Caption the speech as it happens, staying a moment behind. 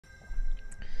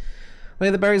Hey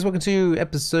the berries, welcome to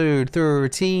episode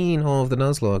 13 of the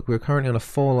Nuzlocke. We're currently on a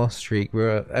 4-loss streak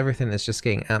where everything is just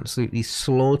getting absolutely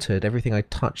slaughtered. Everything I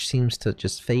touch seems to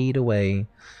just fade away.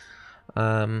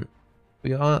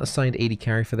 We are assigned AD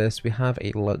carry for this. We have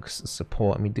a Lux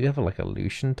support and we do have like a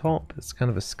Lucian top. It's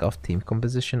kind of a scuffed team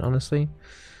composition, honestly.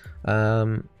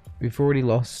 We've already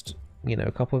lost, you know,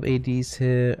 a couple of ADs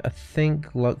here. I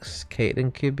think Lux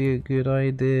Caitlyn could be a good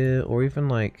idea, or even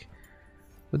like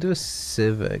we'll do a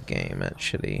Sivir game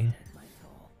actually.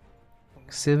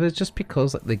 Sivir, just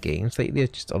because like the games lately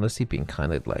have just honestly been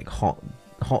kind of like hot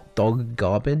dog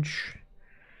garbage.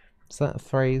 Is that a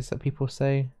phrase that people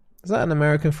say? Is that an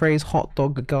American phrase? Hot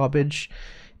dog garbage?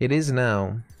 It is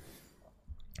now.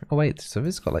 Oh wait,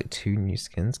 Sivir's got like 2 new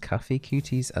skins, Cafe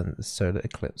Cuties and the Solar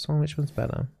Eclipse one. Which one's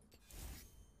better?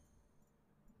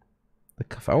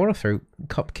 I want to throw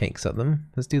cupcakes at them.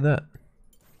 Let's do that.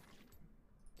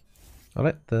 I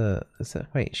like the...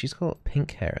 wait, she's got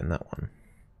pink hair in that one.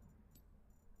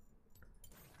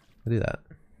 We'll do that.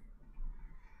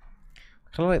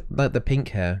 I kind of like the pink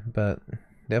hair, but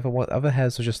the other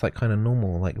hairs are just like kind of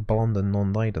normal, like blonde and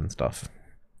non-dyed and stuff.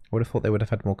 I would have thought they would have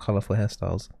had more colourful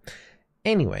hairstyles.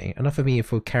 Anyway, enough of me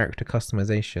for character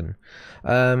customization.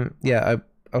 Yeah,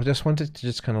 I just wanted to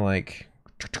just kind of like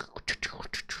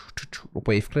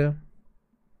wave clear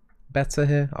better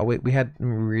here. We hadn't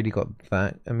really got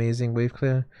that amazing wave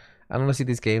clear, and honestly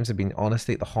these games have been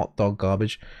honestly the hot dog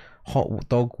garbage, hot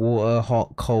dog water,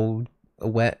 hot cold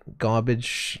wet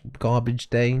garbage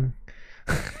day.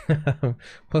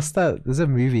 What's that? There's a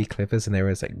movie clip, isn't there,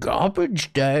 where it's like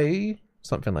garbage day,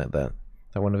 something like that.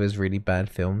 Like one of his really bad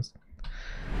films.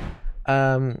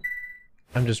 I'm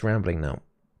just rambling now.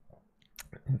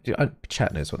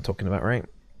 Chat knows what I'm talking about, right?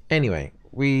 Anyway,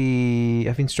 we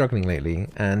have been struggling lately,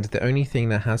 and the only thing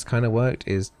that has kind of worked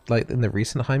is like in the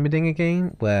recent Heimerdinger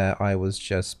game where I was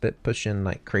just split pushing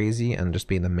like crazy and just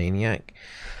being a maniac.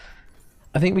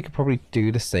 I think we could probably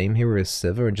do the same here with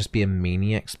Sivir and just be a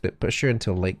maniac split pusher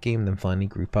until late game, then finally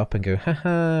group up and go,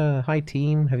 haha, hi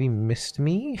team, have you missed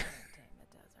me?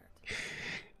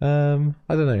 I don't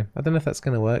know. I don't know if that's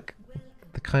going to work.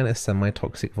 The kind of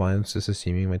semi-toxic vibes, just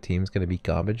assuming my team's going to be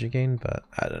garbage again, but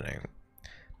I don't know.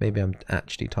 Maybe I'm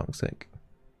actually toxic.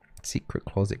 Secret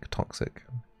closet toxic.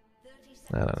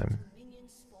 I don't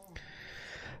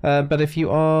know. But if you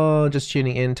are just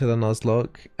tuning in to the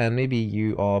Nuzlocke, and maybe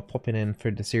you are popping in for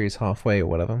the series halfway or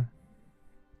whatever,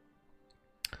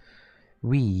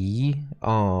 we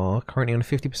are currently on a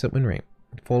 50% win rate.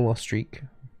 4-loss streak.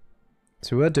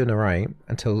 So we were doing alright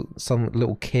until some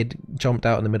little kid jumped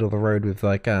out in the middle of the road with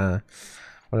like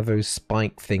one of those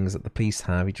spike things that the police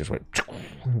have. He just went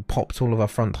and popped all of our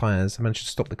front tyres. I managed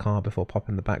to stop the car before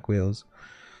popping the back wheels.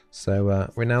 So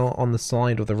we're now on the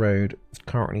side of the road,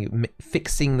 currently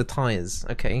fixing the tyres.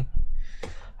 Okay.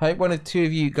 I hope one or two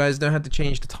of you guys know how to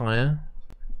change the tyre.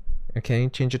 Okay,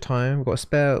 change your tyre. We've got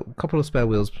a couple of spare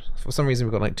wheels. For some reason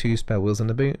we've got like 2 spare wheels in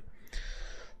the boot.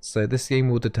 So this game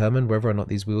will determine whether or not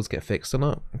these wheels get fixed or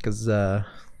not, because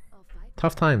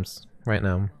tough times right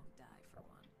now.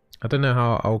 I don't know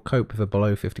how I'll cope with a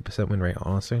below 50% win rate,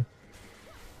 honestly.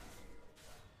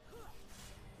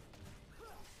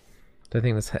 Don't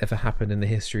think that's ever happened in the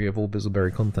history of all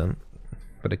Bizzleberry content,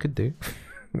 but it could do.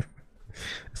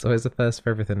 It's always the first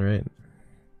for everything, right?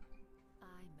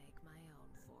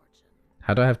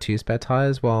 How do I have 2 spare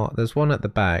tires? Well, there's one at the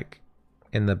back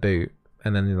in the boot.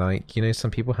 And then, like, you know,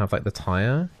 some people have, like, the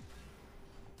tire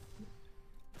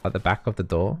at the back of the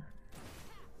door.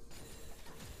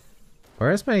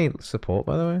 Where is my support,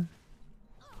 by the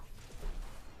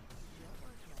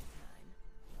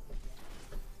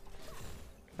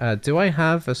way? Do I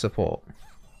have a support?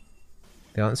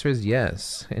 The answer is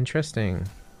yes. Interesting.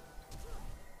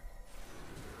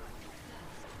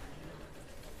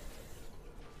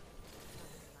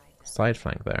 Side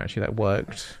flank there. Actually, that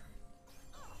worked.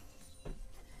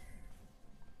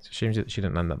 Shame that she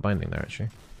didn't land that binding there, actually.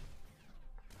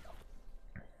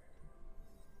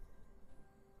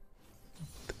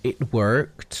 It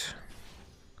worked.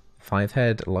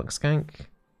 5-head Lux gank.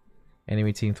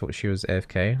 Enemy team thought she was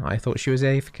AFK. I thought she was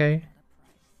AFK.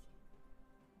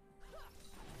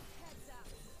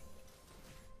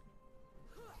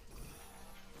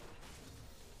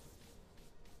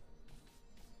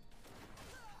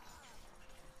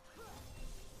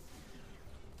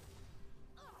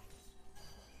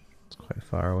 Quite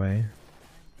far away.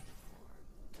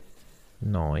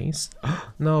 Nice.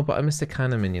 No, but I missed a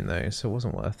cannon minion though, so it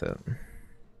wasn't worth it.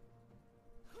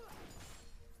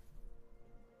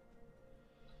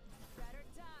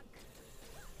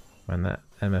 Man, that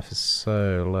MF is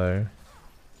so low.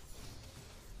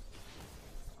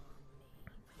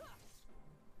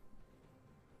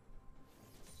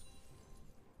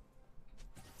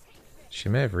 She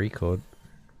may have recalled.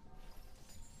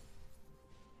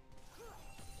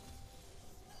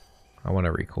 I want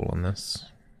to recall on this.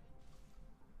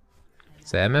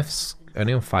 So MF's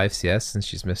only on 5 CS and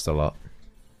she's missed a lot.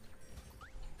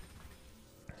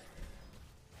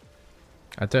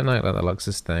 I don't like that Lux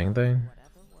is staying though.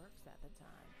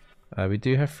 We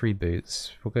do have free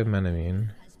boots. We'll go Manamune.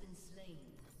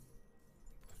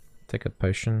 Take a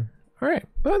potion. Alright.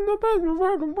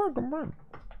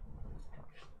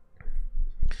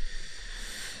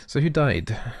 So who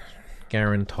died?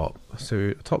 Garen top.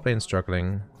 So top lane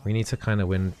struggling. We need to kind of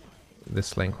win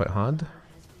this lane quite hard.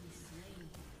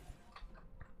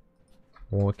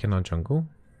 Walk in our jungle.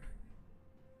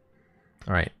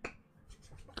 Alright.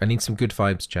 I need some good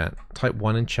vibes, chat. Type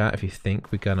 1 in chat if you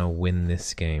think we're gonna win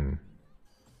this game.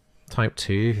 Type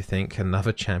 2 if you think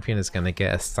another champion is gonna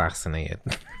get assassinated.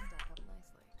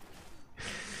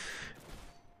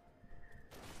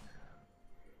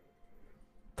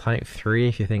 Type 3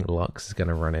 if you think Lux is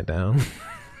gonna run it down.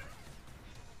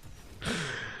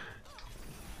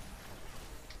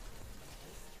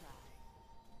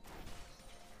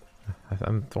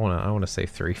 I want to say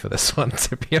 3 for this one,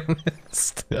 to be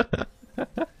honest.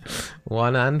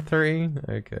 1 and 3?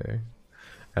 Okay.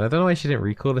 And I don't know why she didn't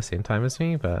recall the same time as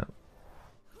me, but...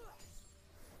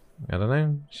 I don't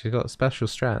know. She's got special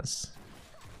strats.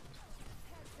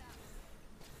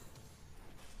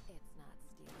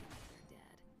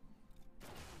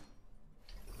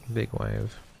 Big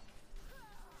wave.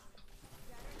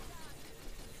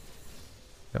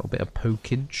 Little bit of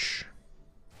pokage.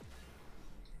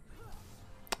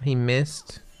 He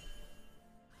missed.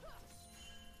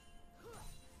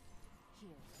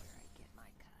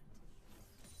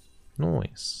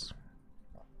 Nice.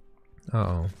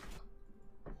 Uh-oh.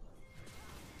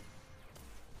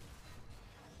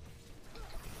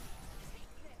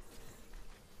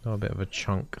 Got a bit of a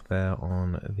chunk there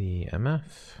on the MF.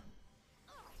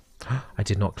 I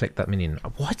did not click that minion.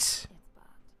 What?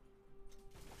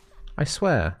 I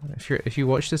swear, if you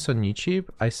watch this on YouTube,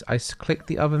 I clicked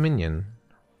the other minion.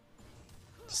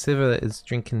 Sivir is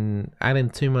drinking, adding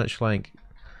too much like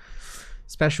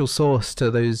special sauce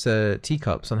to those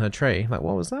teacups on her tray. Like,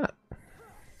 what was that?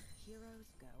 Heroes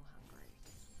go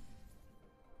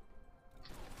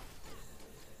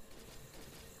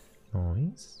hungry.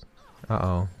 Nice.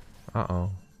 Uh-oh.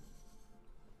 Uh-oh.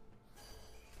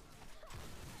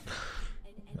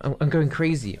 I'm going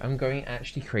crazy. I'm going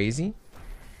actually crazy.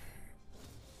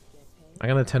 I'm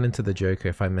gonna turn into the Joker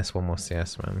if I miss one more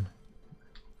CS, man.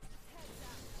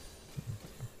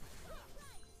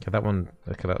 Okay, that one.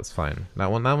 Okay, that was fine.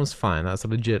 That was fine. That's a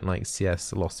legit like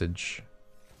CS lossage.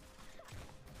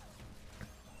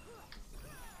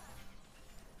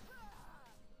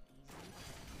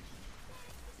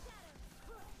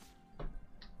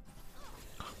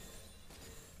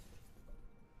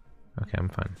 Okay, I'm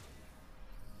fine.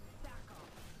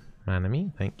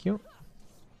 Enemy, thank you.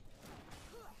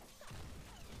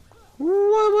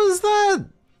 What was that?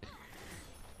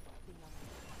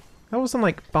 That wasn't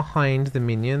like behind the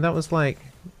minion, that was like...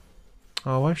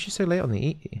 Oh, why was she so late on the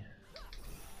E?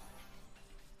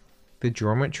 The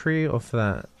geometry of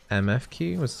that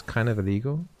MFQ was kind of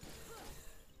illegal.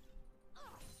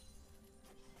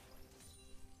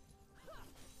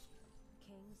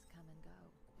 Kings come and go.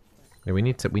 Yeah, we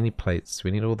need plates.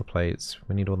 We need all the plates.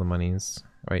 We need all the monies.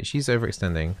 Wait, she's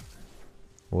overextending.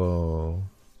 Whoa.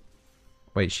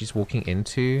 Wait, she's walking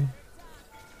into...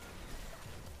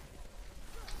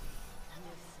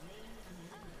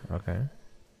 Okay.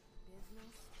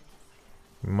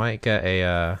 We might get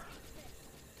a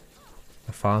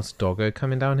fast doggo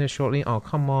coming down here shortly. Oh,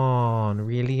 come on.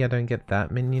 Really? I don't get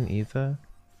that minion either.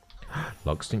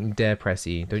 Lux, don't you dare press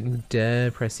E. Don't you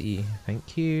dare press E.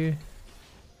 Thank you.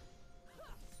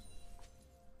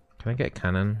 Can I get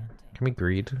cannon? Can we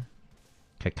greed?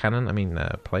 Okay, cannon, I mean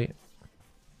plate.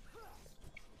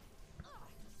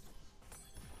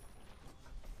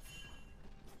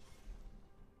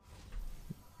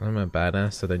 I'm a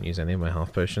badass, so I don't use any of my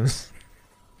health potions.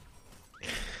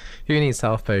 Who needs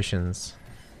health potions?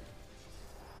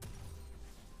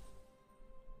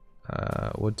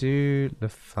 We'll do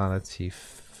lethality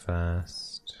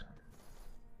first.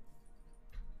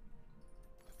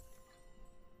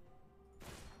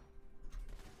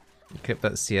 You clicked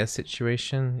that CS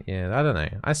situation? Yeah, I don't know.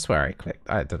 I swear I clicked.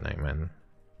 I don't know, man.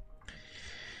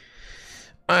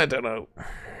 I don't know.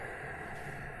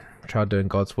 Tried doing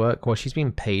God's work. Well, she's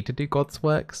been paid to do God's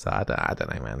work, so I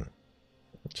don't know, man.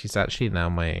 She's actually now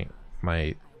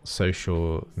my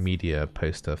social media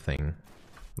poster thing.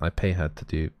 I pay her to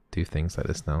do things like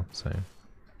this now, so.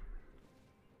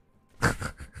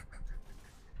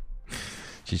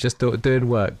 She's just doing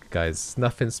work, guys.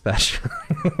 Nothing special.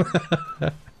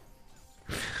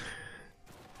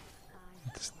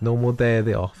 Just normal day at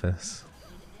the office.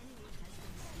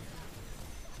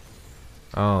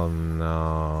 Oh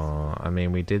no. I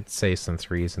mean, we did say some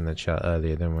threes in the chat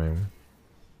earlier, didn't we?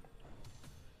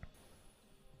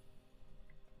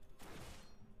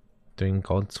 Doing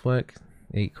God's work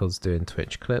equals doing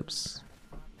Twitch clips.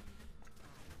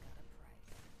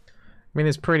 I mean,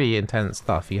 it's pretty intense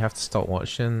stuff. You have to stop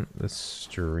watching the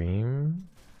stream.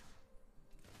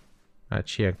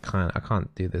 Actually, I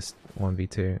can't do this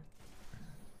 1v2.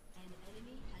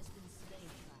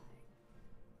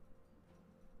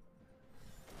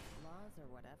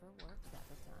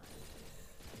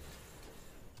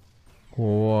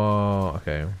 Whoa,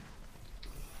 okay.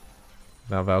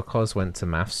 Now Vel'Koz went to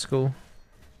math school,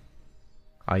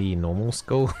 i.e. normal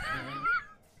school.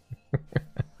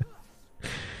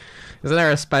 Isn't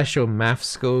there a special math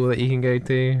school that you can go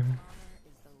to?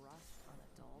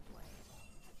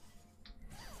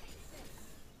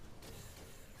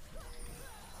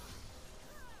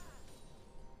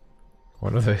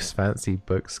 What are those fancy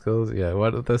book schools? Yeah,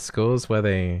 what are the schools where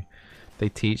they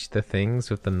teach the things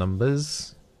with the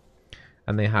numbers?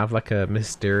 And they have like a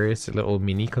mysterious little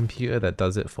mini computer that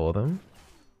does it for them.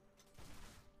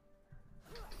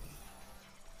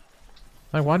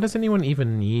 Like, why does anyone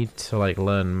even need to like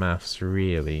learn maths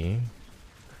really,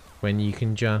 when you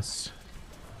can just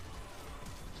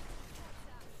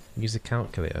use a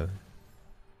calculator?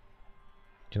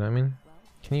 Do you know what I mean?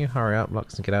 Can you hurry up,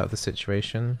 Lux, and get out of the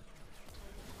situation?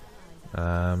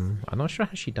 I'm not sure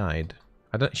how she died.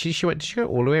 I don't. Did she go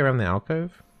all the way around the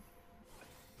alcove?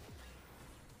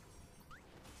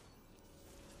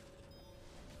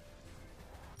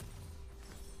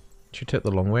 She took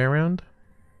the long way around?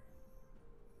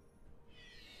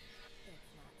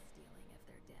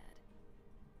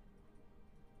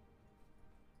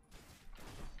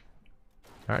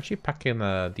 They're actually packing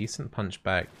a decent punch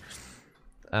back.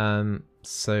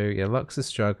 So yeah, Lux is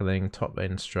struggling, top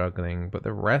lane struggling, but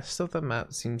the rest of the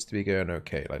map seems to be going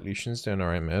okay. Like Lucian's doing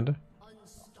alright mid.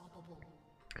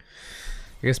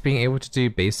 I guess being able to do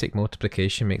basic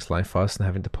multiplication makes life faster than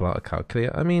having to pull out a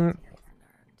calculator. I mean,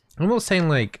 I'm not saying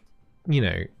like, you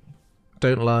know,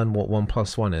 don't learn what 1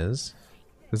 + 1 is,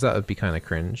 because that would be kind of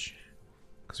cringe.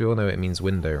 Because we all know it means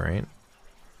window, right?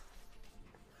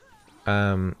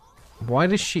 Why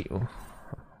does she...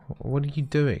 What are you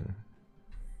doing?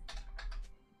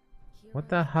 What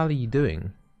the hell are you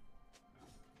doing?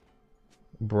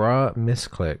 Bruh,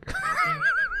 misclick.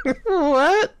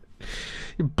 What?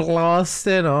 You're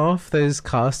blasting off those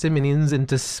casting minions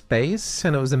into space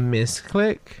and it was a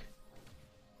misclick?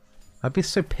 I'd be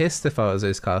so pissed if I was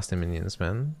those casting minions,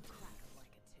 man.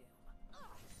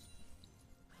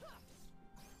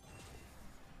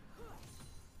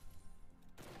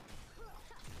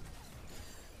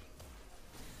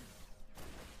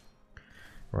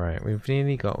 Right,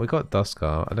 we got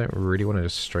Duskar. I don't really want to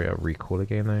just straight up recall the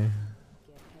game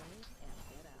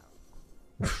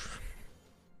though.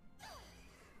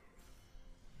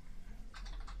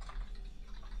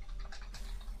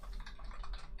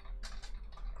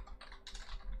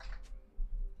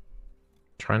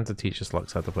 Trying to teach us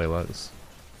Lux how to play Lux.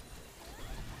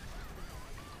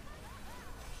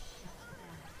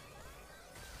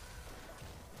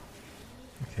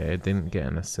 Okay, I didn't get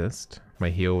an assist. My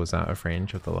heal was out of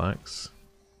range of the Lux.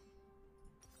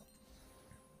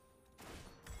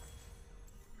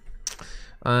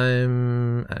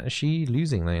 I'm actually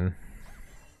losing lane.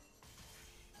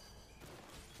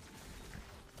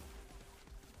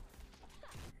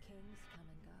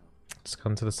 Just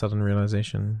come to the sudden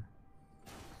realization.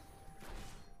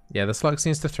 Yeah, this Lux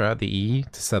needs to throw out the E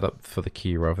to set up for the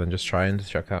Q rather than just trying to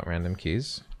chuck out random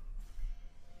Qs.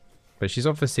 But she's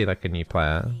obviously like a new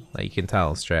player, like you can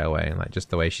tell straight away, like just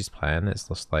the way she's playing, it's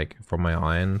just like from my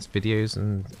Irons videos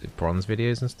and Bronze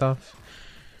videos and stuff.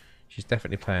 She's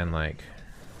definitely playing like...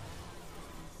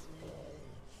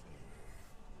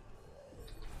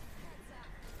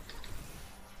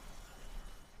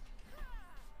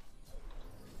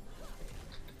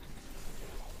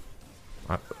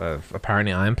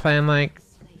 apparently I'm playing like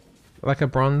a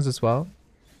Bronze as well.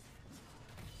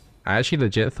 I actually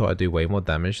legit thought I'd do way more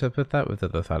damage with that, with the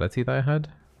lethality that I had.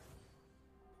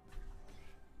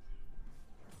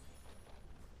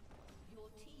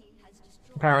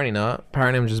 Apparently not.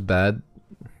 Apparently I'm just bad.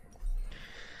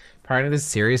 Apparently this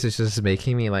series is just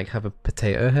making me like have a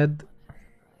potato head.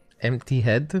 Empty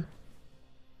head.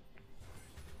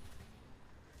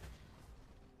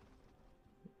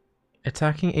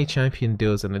 Attacking a champion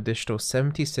deals an additional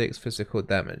 76 physical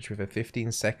damage with a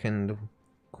 15-second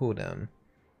cooldown.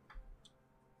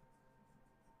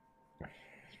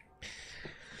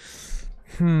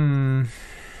 And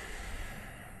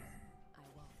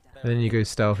then you go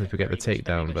stealth if you get the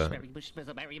takedown, but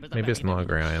maybe it's not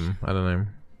agree I am. I don't know.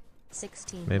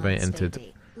 16 Maybe I months, entered.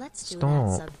 baby. Let's do Stop.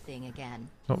 that sub thing again.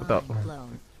 Not with that Mind one.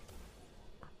 blown.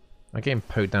 I'm getting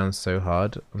poked down so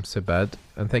hard. I'm so bad.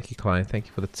 And thank you, Klein. Thank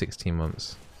you for the 16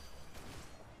 months.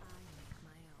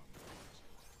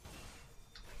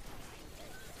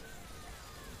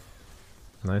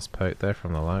 Nice poke there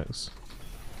from the Lux.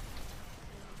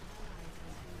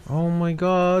 Oh my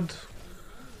god!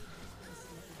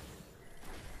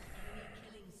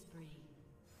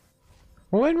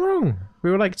 What went wrong?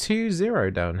 We were like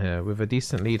 2-0 down here with a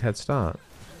decent lead head start.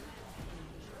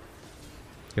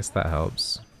 Guess that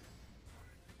helps.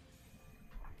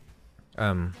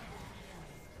 I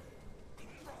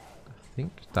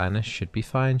think Dinah should be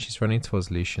fine. She's running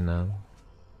towards Lucian now.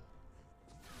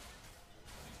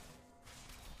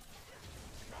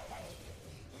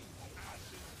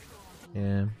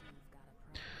 Yeah.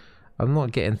 I'm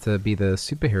not getting to be the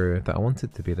superhero that I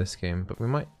wanted to be this game, but we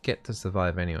might get to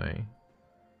survive anyway.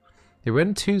 They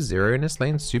went 2-0 in this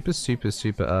lane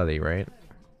super early, right?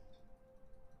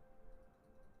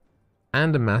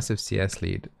 And a massive CS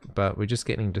lead, but we're just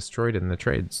getting destroyed in the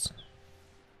trades.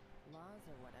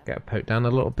 Get poked down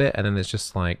a little bit, and then it's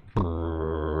just like...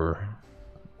 or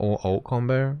ult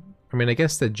combo. I mean, I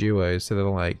guess they're duos, so they're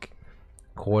like...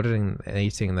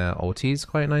 coordinating their ultis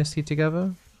quite nicely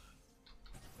together.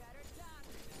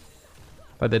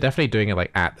 But they're definitely doing it like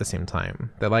at the same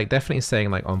time. They're like definitely saying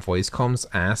like on voice comms,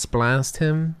 ass blast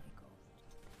him.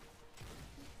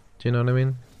 Do you know what I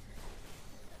mean?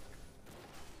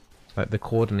 Like the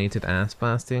coordinated ass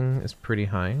blasting is pretty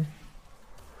high.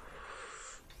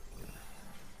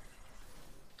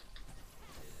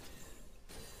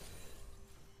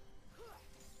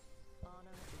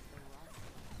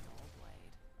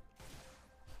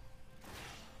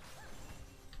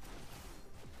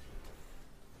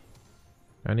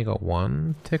 I only got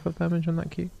one tickle damage on that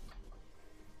key.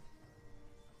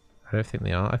 I don't think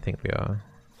they are. I think they are.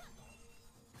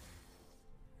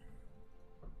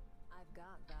 I've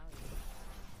got value.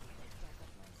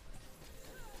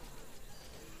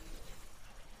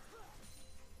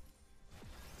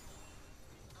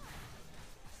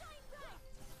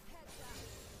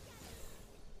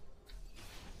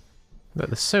 But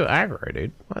they're so aggro,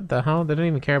 dude. What the hell? They don't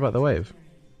even care about the wave.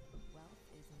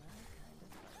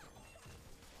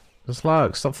 Just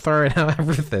like, stop throwing out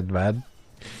everything, man.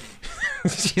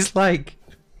 She's like...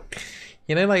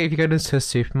 You know, like if you go into a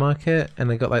supermarket and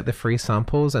they got like the free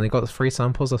samples and they got the free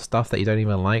samples of stuff that you don't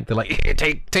even like. They're like, here,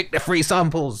 take the free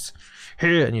samples!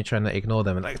 Here! And you're trying to ignore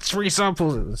them and like, it's free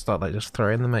samples! And start like just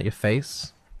throwing them at your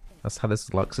face. That's how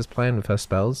this Lux is playing with her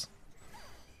spells.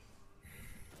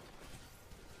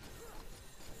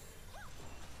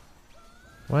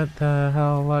 What the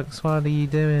hell, Lux? What are you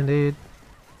doing, dude?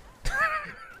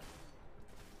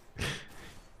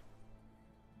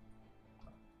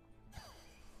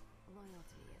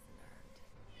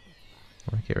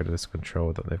 I'll get rid of this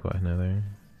control that they've got in there.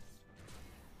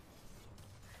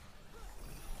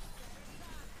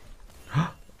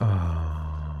 Oh,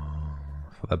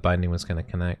 I thought that binding was going to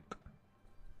connect.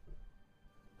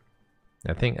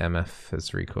 I think MF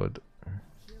has recalled.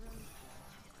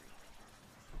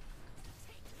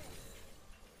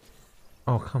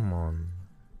 Oh, come on.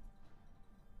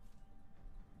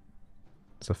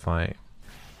 It's a fight.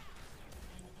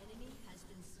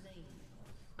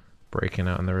 Breaking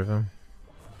out in the river.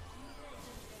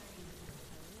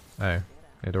 Oh,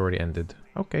 it already ended.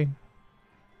 Okay.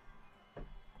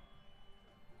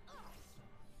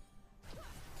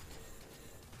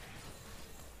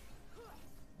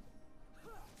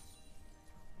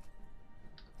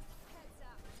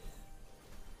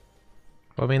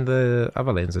 Well, I mean, the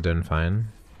other lanes are doing fine.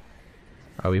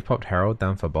 Oh, we popped Herald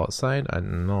down for bot side?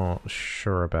 I'm not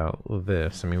sure about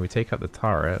this. I mean, we take out the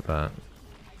turret, but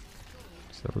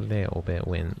it's a little bit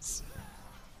wince.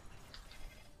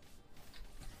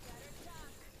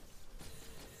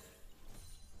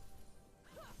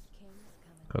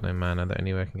 Got no mana. The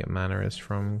only way I can get mana is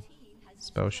from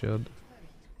Spell Shield.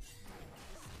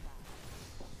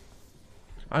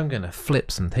 I'm gonna flip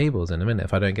some tables in a minute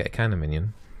if I don't get a cannon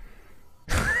minion.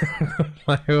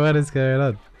 Like, what is going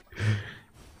on?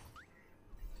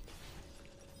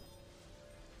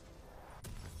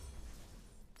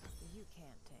 You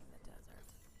can't tame the desert.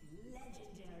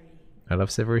 Legendary. I love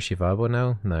Sivir. Is she viable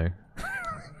now? No.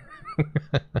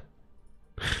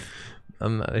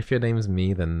 If your name's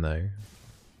me, then no.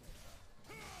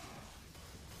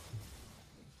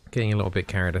 Getting a little bit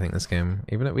carried, I think, this game.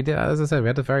 Even though we did, as I said, we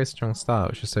had a very strong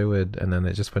start, which is so weird, and then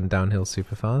it just went downhill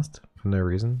super fast for no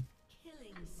reason.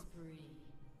 Killing spree.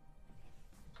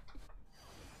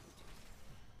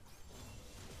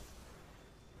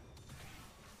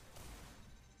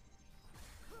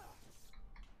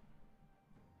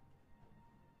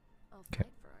 Okay.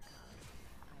 fight for a cause.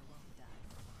 I won't die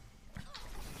for one.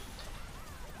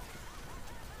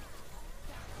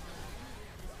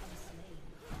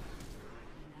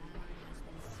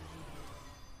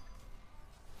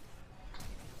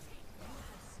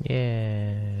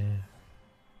 Yeah.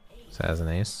 So that's an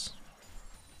ace.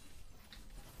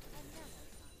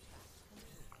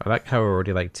 I like how we're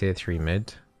already like tier 3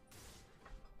 mid.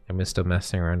 And we're still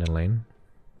messing around in lane.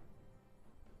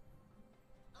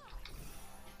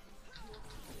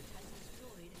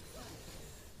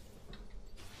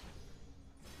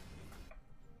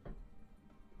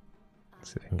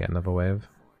 See if we can get another wave.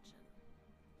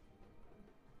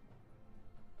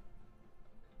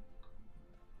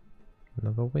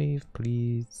 Another wave,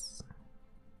 please.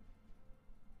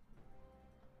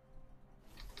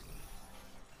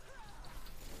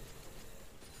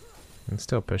 I'm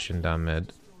still pushing down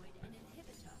mid.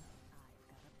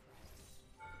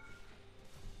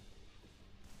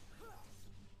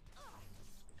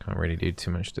 Can't really do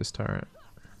too much this turret.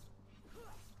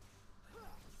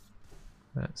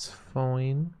 That's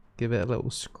fine. Give it a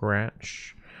little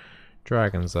scratch.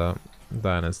 Dragon's up.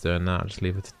 Diana's doing that. I'll just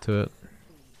leave it to it.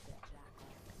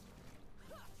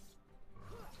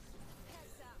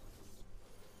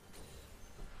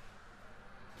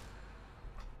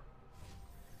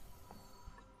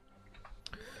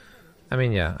 I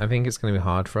mean, yeah, I think it's going to be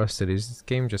hard for us to lose this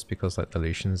game just because like the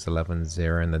Lucian's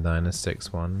 11-0 and the Diana's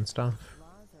 6-1 and stuff.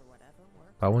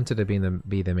 But I wanted to be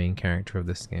the main character of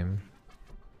this game.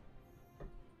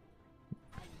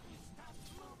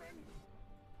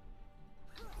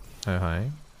 Oh, hi.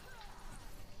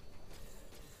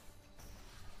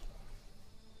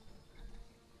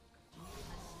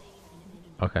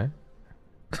 Okay.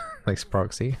 Like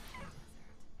proxy.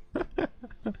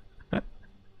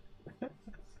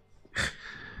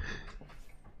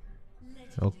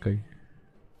 Okay.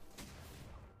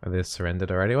 Are they surrendered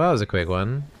already? Well, that was a quick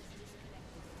one.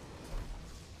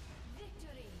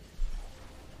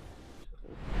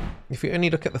 If you only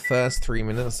look at the first 3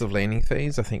 minutes of laning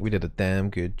phase, I think we did a damn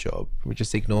good job. We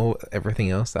just ignore everything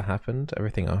else that happened,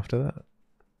 everything after that.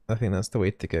 I think that's the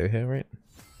way to go here, right?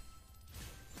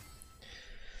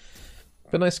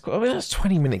 But nice. I mean, that's a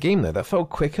 20-minute game though. That felt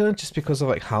quicker just because of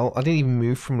like how I didn't even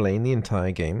move from lane the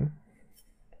entire game.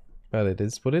 But it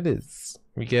is what it is.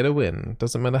 We get a win.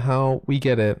 Doesn't matter how we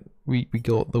get it. We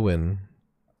got the win.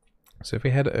 So if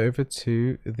we head over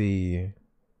to the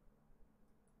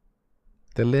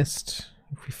list,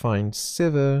 if we find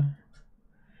Sivir,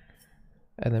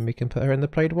 and then we can put her in the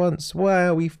Played Once.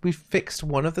 Wow, we've fixed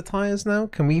one of the tires now.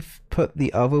 Can we put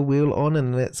the other wheel on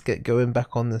and let's get going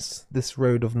back on this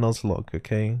road of Nuzlocke,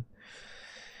 okay?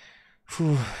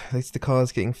 Whew, at least the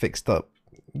car's getting fixed up.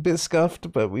 A bit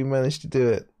scuffed, but we managed to do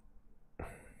it.